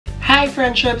Hi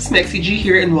friendships, Maxi G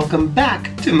here and welcome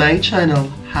back to my channel.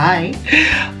 Hi.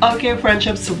 Okay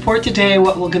friendships, so for today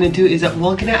what we're gonna do is that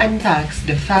we're gonna unbox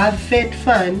the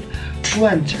Fabfitfun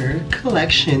winter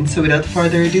collection. So without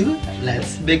further ado,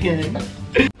 let's begin.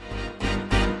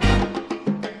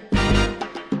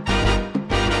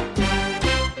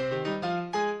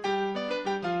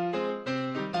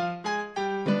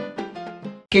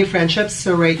 Okay friendships,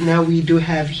 so right now we do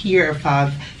have here a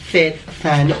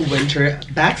Fabfitfun winter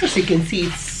bag. As you can see,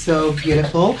 it's so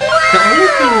beautiful. The only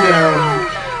thing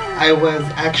that I was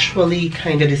actually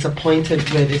kind of disappointed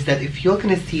with is that if you're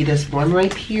gonna see this one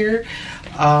right here,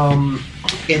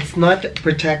 it's not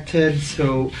protected.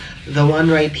 So the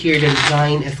one right here, the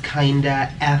design is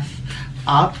kinda F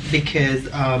up because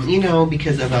you know,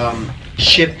 because of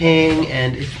shipping,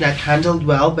 and it's not handled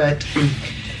well, but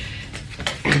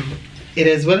it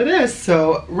is what it is.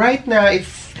 So right now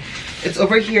it's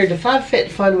over here. The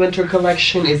Fabfitfun winter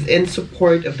collection is in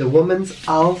support of the women's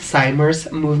Alzheimer's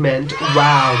movement.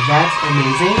 Wow, that's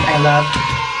amazing. I love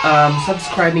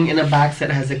subscribing in a box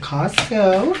that has a cost.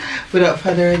 So without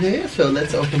further ado, so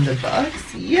let's open the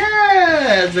box.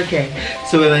 Yes, okay.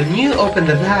 So when you open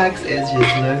the box, it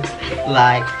just looks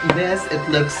like this. It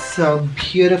looks so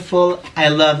beautiful. I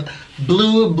love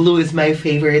blue. Blue is my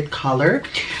favorite color.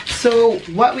 So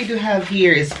what we do have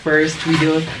here is, first we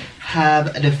do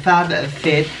have the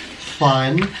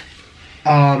Fabfitfun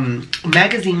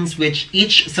magazines, which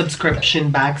each subscription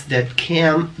box that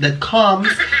comes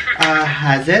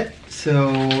has it.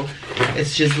 So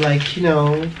it's just like, you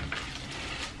know,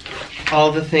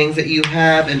 all the things that you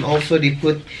have, and also they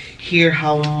put here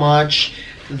how much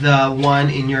the one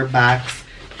in your box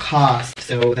cost.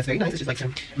 So that's very nice. It's just like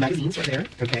some magazines right there.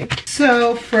 Okay,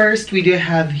 so first we do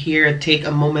have here, take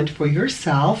a moment for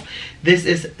yourself. This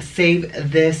is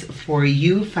Save This For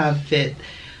You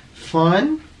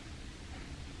Fabfitfun.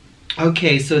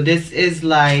 Okay, so this is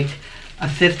like a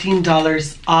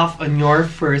 $15 off on your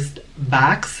first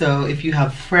box. So if you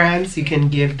have friends, you can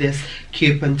give this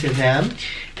coupon to them.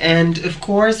 And of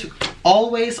course,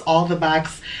 always all the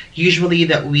box usually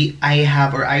that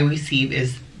I receive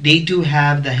is, they do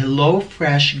have the Hello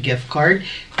Fresh gift card.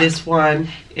 This one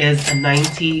is a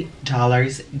 $90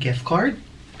 gift card.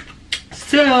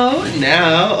 So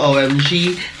now,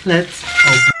 OMG, let's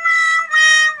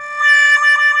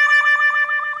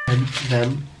open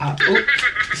them up. Oh,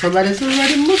 so that is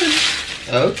already moving.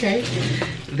 Okay,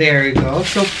 there you go.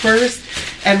 So first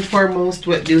and foremost,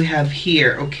 what do we have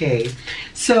here? Okay,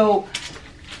 so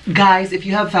guys, if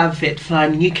you have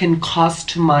Fabfitfun, you can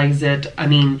customize it. I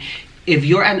mean, if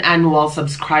you're an annual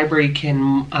subscriber, you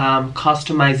can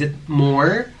customize it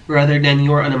more rather than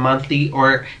you're on a monthly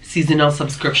or seasonal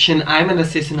subscription. I'm on a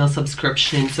seasonal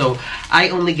subscription, so I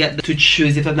only get to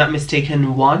choose, if I'm not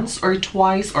mistaken, once or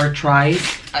twice or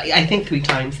thrice. I think 3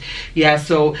 times. Yeah,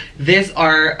 so these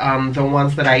are the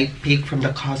ones that I pick from the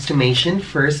customization.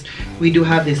 First, we do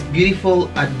have this beautiful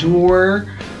Adore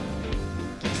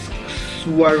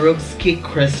Swarovski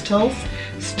crystals.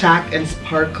 Stack and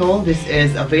Sparkle. This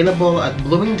is available at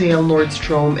Bloomingdale,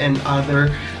 Nordstrom, and other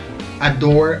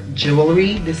Adore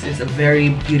jewelry. This is a very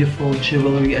beautiful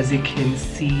jewelry, as you can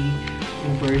see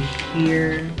over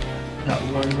here. That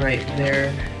one right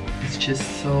there is just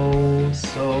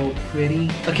so pretty.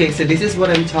 Okay, so this is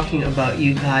what I'm talking about,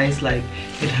 you guys. Like,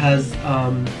 it has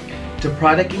the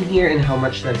product in here and how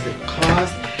much does it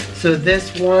cost. So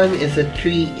this one is a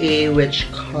 3A,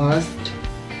 which cost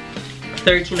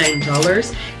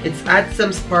 $39. It's add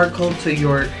some sparkle to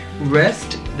your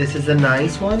wrist. This is a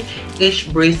nice one. Each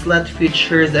bracelet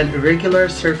features an irregular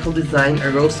circle design,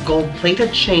 a rose gold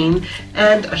plated chain,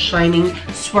 and a shining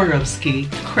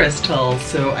Swarovski crystal.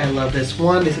 So I love this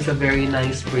one. This is a very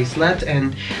nice bracelet,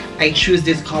 and I choose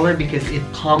this color because it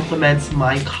complements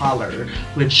my color,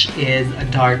 which is a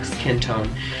dark skin tone.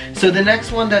 So the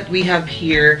next one that we have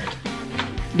here,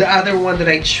 the other one that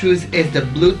I choose, is the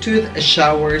Bluetooth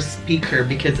shower speaker,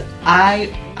 because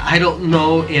I don't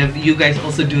know if you guys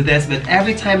also do this, but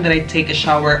every time that I take a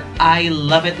shower, I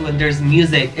love it when there's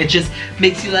music. It just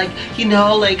makes you, like, you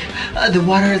know, like the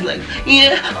water is like,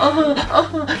 yeah,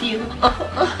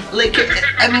 like,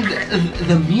 I mean,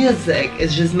 the music,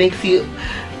 it just makes you,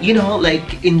 you know,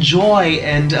 like, enjoy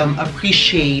and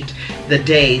appreciate the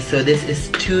day. So this is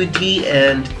 2D,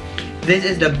 and this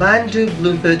is the Bandu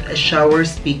Bluetooth shower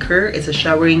speaker. It's a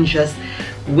showering just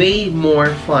way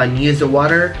more fun. Use the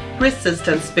water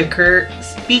resistant speaker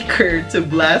to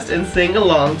blast and sing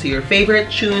along to your favorite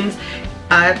tunes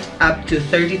at up to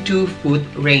 32-foot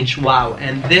range. Wow,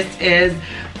 and this is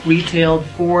retailed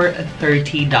for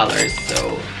 $30.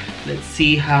 So let's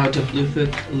see how the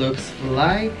Bluetooth looks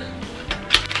like.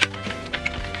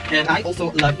 And I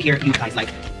also love here, you guys, like,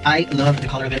 I love the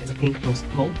color of it. It's a pink rose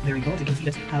gold. There you go. As you can see,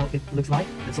 that's how it looks like.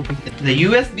 It's so pretty. The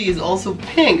USB is also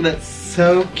pink. That's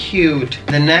so cute.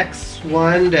 The next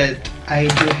one that I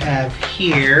do have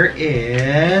here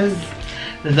is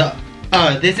the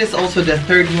this is also the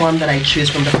third one that I choose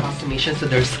from the costumation. So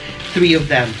there's 3 of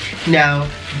them. Now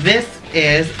this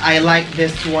is, I like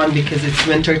this one because it's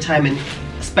winter time, and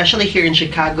especially here in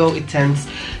Chicago, it tends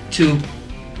to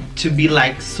be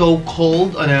like so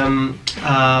cold on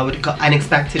what do you call,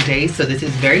 unexpected days. So this is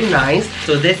very nice.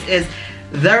 So this is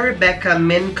the Rebecca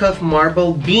Minkoff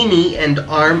Marble Beanie and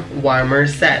Arm Warmer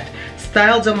Set.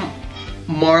 Style the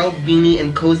marble beanie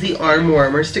and cozy arm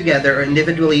warmers together or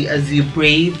individually as you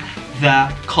brave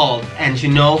the cold. And you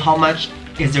know how much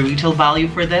is the retail value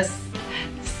for this?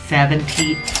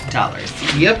 $70.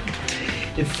 Yep.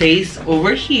 It says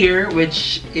over here,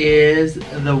 which is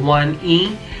the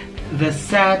 1E. The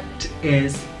set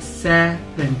is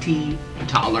 $70.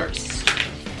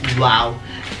 Wow,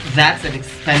 that's an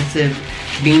expensive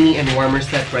beanie and warmer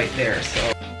set right there.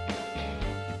 So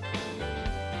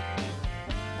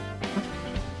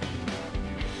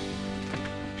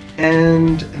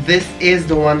and this is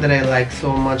the one that I like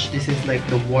so much. This is like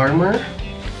the warmer.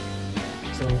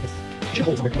 So this should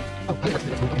hold somewhere. Oh, okay.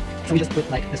 So we just put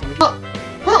like this one.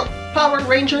 Power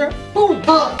Ranger. Boom.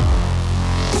 Power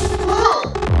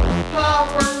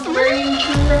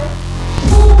Ranger.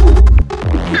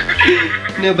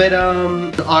 No, but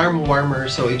arm warmer,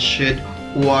 so it should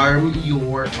warm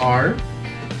your arm.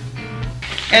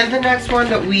 And the next one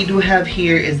that we do have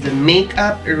here is the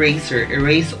makeup eraser.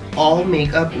 Erase all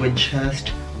makeup with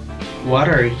just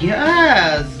water.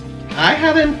 Yes! I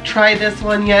haven't tried this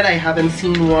one yet. I haven't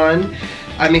seen one.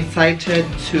 I'm excited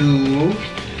to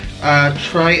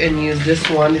try and use this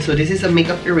one. So this is a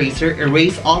makeup eraser.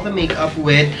 Erase all the makeup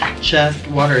with just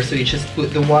water. So you just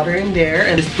put the water in there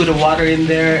and just put the water in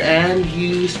there and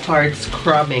you start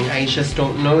scrubbing. I just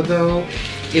don't know though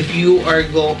if you are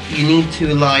you need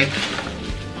to like,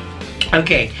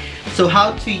 okay, so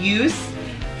how to use: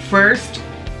 first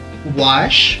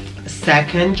wash,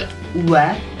 second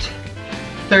wet,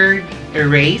 third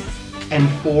erase, and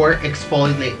 4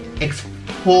 exfoliate.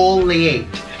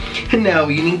 Now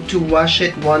you need to wash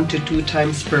it 1 to 2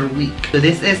 times per week. So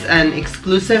this is an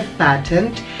exclusive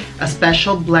patent, a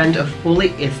special blend of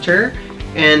polyester,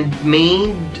 and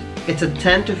it's a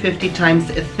 10 to 50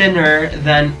 times thinner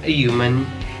than a human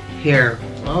hair.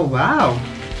 Oh wow.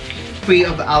 Free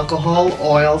of alcohol,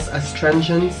 oils,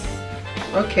 astringents.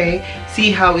 Okay,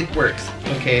 see how it works.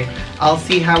 Okay, I'll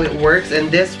see how it works.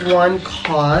 And this one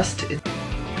cost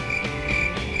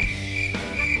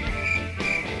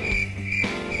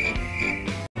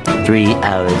 3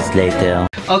 hours later.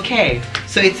 Okay,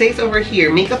 so it says over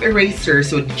here, makeup eraser.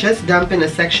 So just dampen a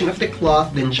section of the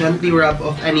cloth, then gently rub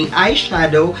off any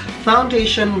eyeshadow,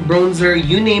 foundation, bronzer,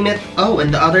 you name it. Oh,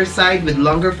 and the other side with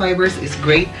longer fibers is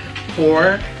great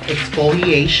for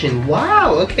exfoliation.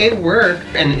 Wow, okay, work.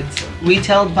 And it's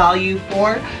retail value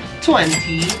for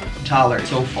 $20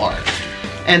 so far.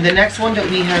 And the next one that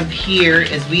we have here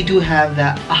is we do have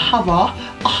the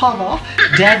Ahava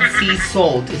Dead Sea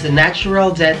Salt. It's a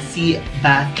natural Dead Sea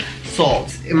bath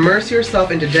salt. Immerse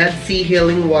yourself in the Dead Sea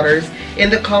healing waters in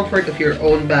the comfort of your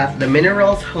own bath. The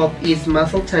minerals help ease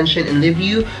muscle tension and leave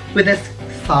you with a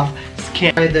soft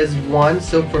skin. Try this one,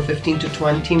 soak for 15 to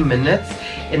 20 minutes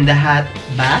in the hot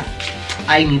bath.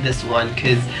 I need this one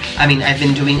because I mean I've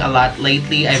been doing a lot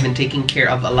lately. I've been taking care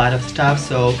of a lot of stuff,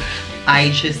 so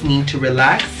I just need to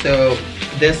relax. So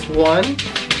this one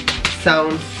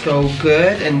sounds so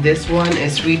good, and this one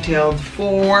is retailed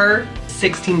for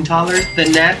 $16. The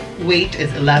net weight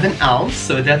is 11 ounce,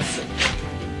 so that's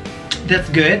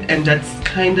good, and that's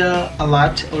kinda a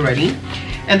lot already.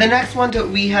 And the next one that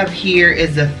we have here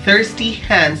is the Thirsty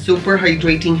Hand Super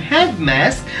Hydrating Hand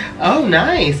Mask. Oh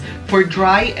nice, for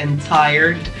dry and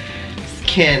tired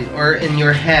skin or in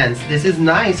your hands. This is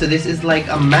nice. So this is like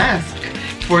a mask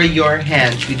for your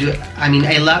hands.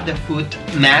 I love the foot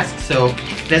mask, so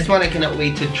this one I cannot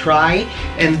wait to try.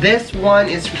 And this one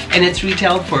it's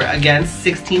retailed for again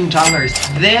 $16.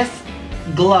 This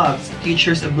gloves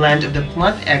features a blend of the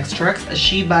plant extracts,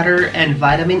 shea butter, and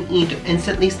vitamin E to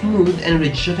instantly smooth and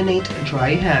rejuvenate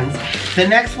dry hands. The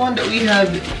next one that we have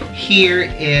here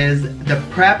is the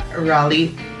Prep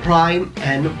Rally Prime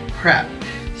and Prep.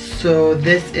 So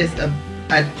this is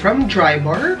from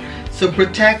Drybar. So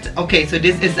okay, so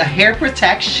this is a hair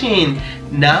protection.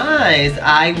 Nice.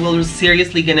 I will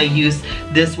seriously gonna use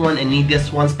this one and need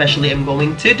this one, especially I'm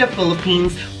going to the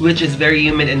Philippines, which is very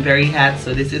humid and very hot,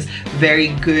 so this is very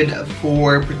good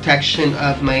for protection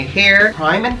of my hair.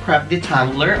 Prime and Prep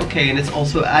Detangler, okay, and it's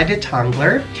also a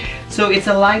detangler. So it's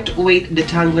a lightweight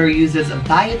detangler, uses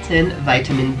biotin,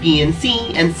 vitamin B and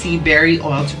C, and sea berry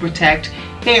oil to protect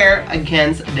hair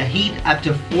against the heat up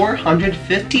to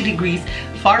 450 degrees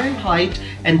Fahrenheit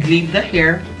and leave the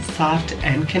hair soft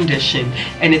and conditioned.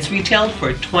 And it's retailed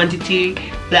for $23.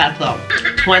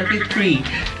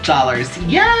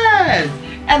 Yes!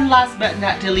 And last but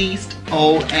not the least,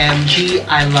 OMG,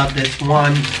 I love this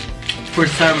one. For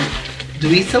some, do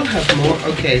we still have more?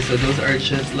 Okay, so those are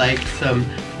just like some,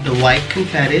 the white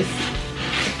confettis.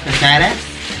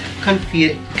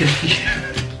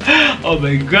 Oh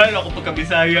my god, ako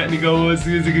pagkabisaya ni gawas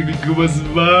sige ni gawas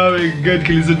ba. Oh my god,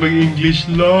 kalisod mag-English,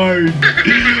 Lord.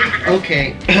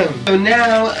 Okay, so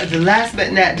now the last but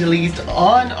not the least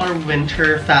on our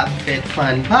winter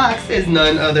Fabfitfun box is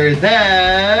none other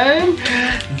than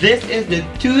this is the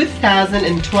 2020.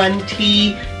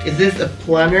 Is this a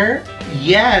planner?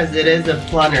 Yes, it is a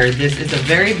planner. This is a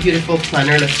very beautiful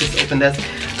planner. Let's just open this.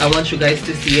 I want you guys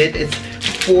to see it. It's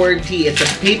 4D. It's a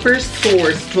paper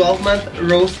source 12-month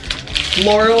rose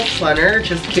floral planner.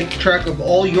 Just keep track of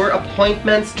all your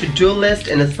appointments, to-do list,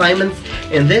 and assignments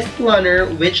in this planner,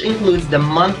 which includes the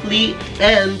monthly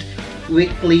and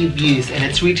weekly views. And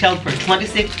it's retailed for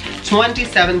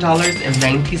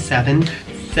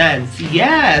 $27.97.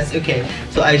 Yes, okay.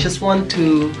 So I just want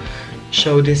to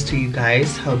show this to you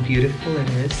guys, how beautiful it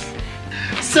is.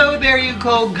 So there you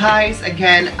go, guys.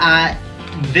 Again,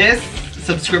 this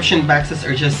subscription boxes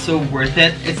are just so worth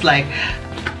it. It's like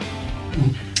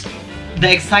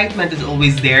the excitement is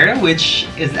always there, which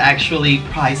is actually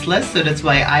priceless, so that's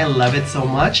why I love it so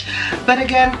much. But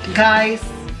again, guys,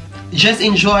 just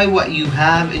enjoy what you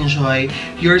have, enjoy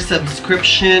your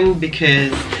subscription,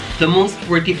 because the most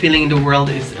worthy feeling in the world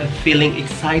is feeling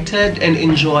excited and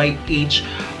enjoy each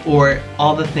or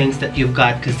all the things that you've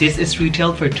got, because this is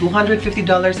retailed for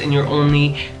 $250 and you're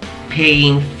only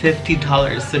paying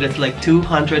 $50, so that's like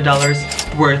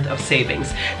 $200 worth of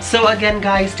savings. So again,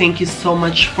 guys, thank you so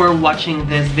much for watching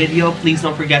this video. Please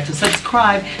don't forget to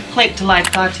subscribe, click the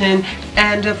like button,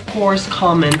 and of course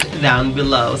comment down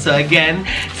below. So again,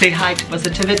 say hi to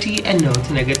positivity and no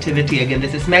to negativity. Again,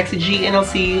 this is Maxi G, and I'll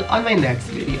see you on my next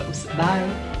videos.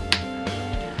 Bye.